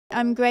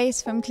I'm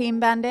Grace from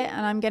Clean Bandit,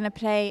 and I'm going to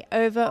play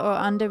Over or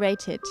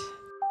Underrated.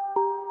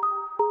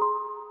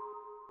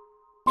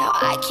 Now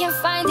I can't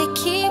find the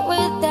key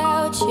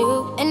without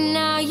you, and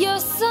now you're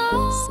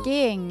so...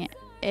 Skiing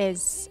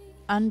is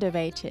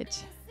underrated.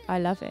 I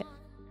love it.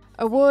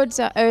 Awards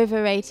are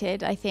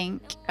overrated, I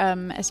think,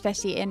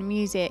 especially in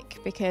music,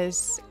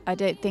 because I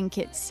don't think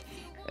it's,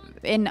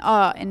 in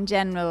art in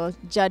general,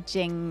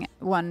 judging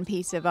one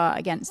piece of art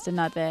against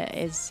another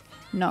is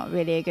not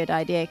really a good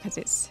idea because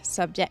it's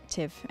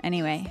subjective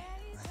anyway.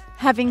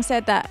 Having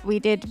said that, we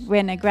did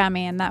win a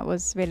Grammy and that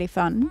was really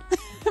fun.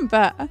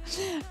 But,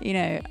 you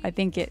know, I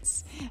think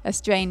it's a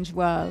strange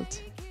world.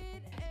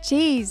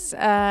 Cheese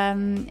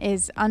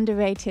is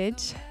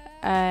underrated.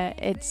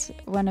 It's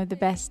one of the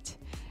best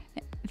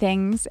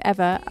things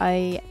ever.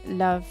 I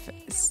love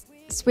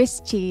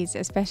Swiss cheese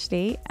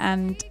especially,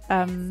 and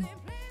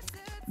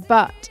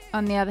but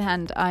on the other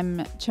hand,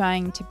 I'm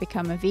trying to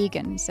become a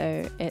vegan,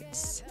 so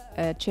it's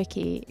a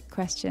tricky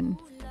question.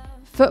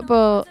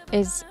 Football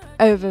is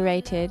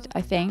overrated,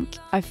 I think.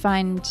 I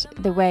find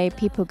the way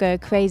people go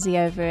crazy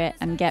over it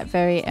and get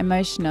very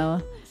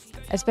emotional,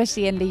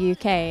 especially in the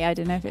UK. I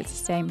don't know if it's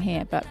the same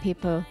here, but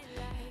people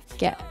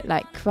get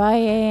like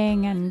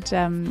crying and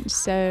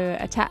so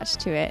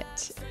attached to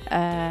it.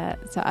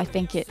 So I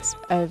think it's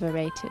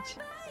overrated.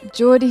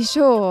 Geordie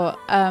Shore,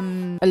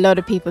 a lot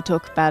of people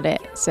talk about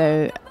it,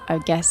 so I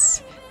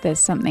guess there's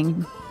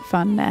something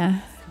fun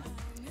there.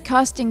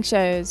 Casting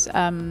shows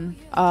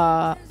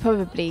are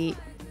probably,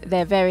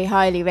 they're very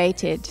highly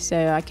rated,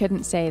 so I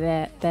couldn't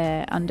say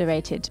they're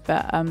underrated,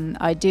 but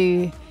I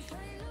do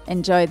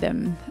enjoy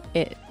them.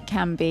 It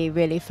can be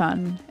really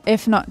fun,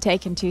 if not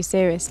taken too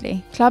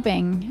seriously.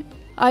 Clubbing,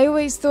 I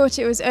always thought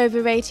it was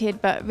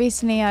overrated, but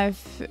recently I've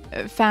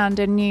found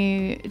a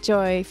new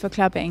joy for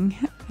clubbing.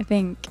 I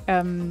think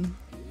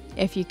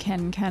if you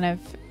can kind of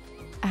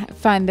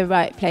find the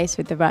right place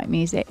with the right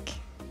music,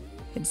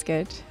 it's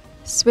good.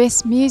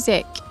 Swiss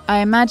music, I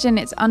imagine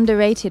it's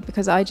underrated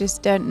because I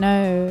just don't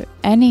know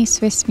any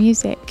Swiss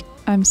music,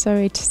 I'm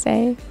sorry to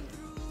say.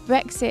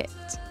 Brexit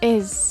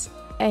is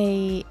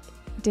a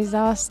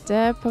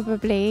disaster,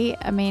 probably.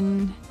 I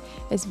mean,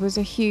 it was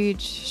a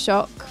huge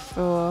shock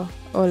for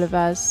all of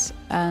us,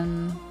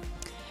 and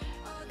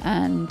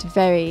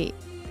very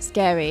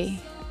scary.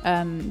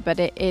 But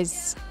it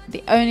is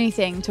the only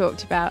thing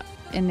talked about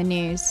in the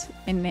news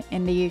in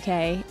the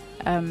UK.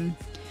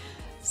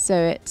 So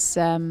it's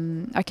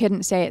I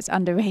couldn't say it's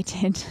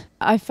underrated.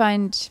 I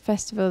find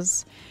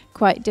festivals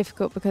quite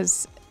difficult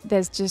because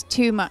there's just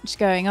too much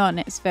going on.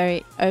 It's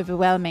very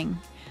overwhelming.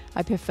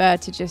 I prefer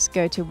to just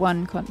go to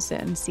one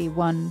concert and see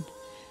one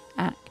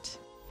act.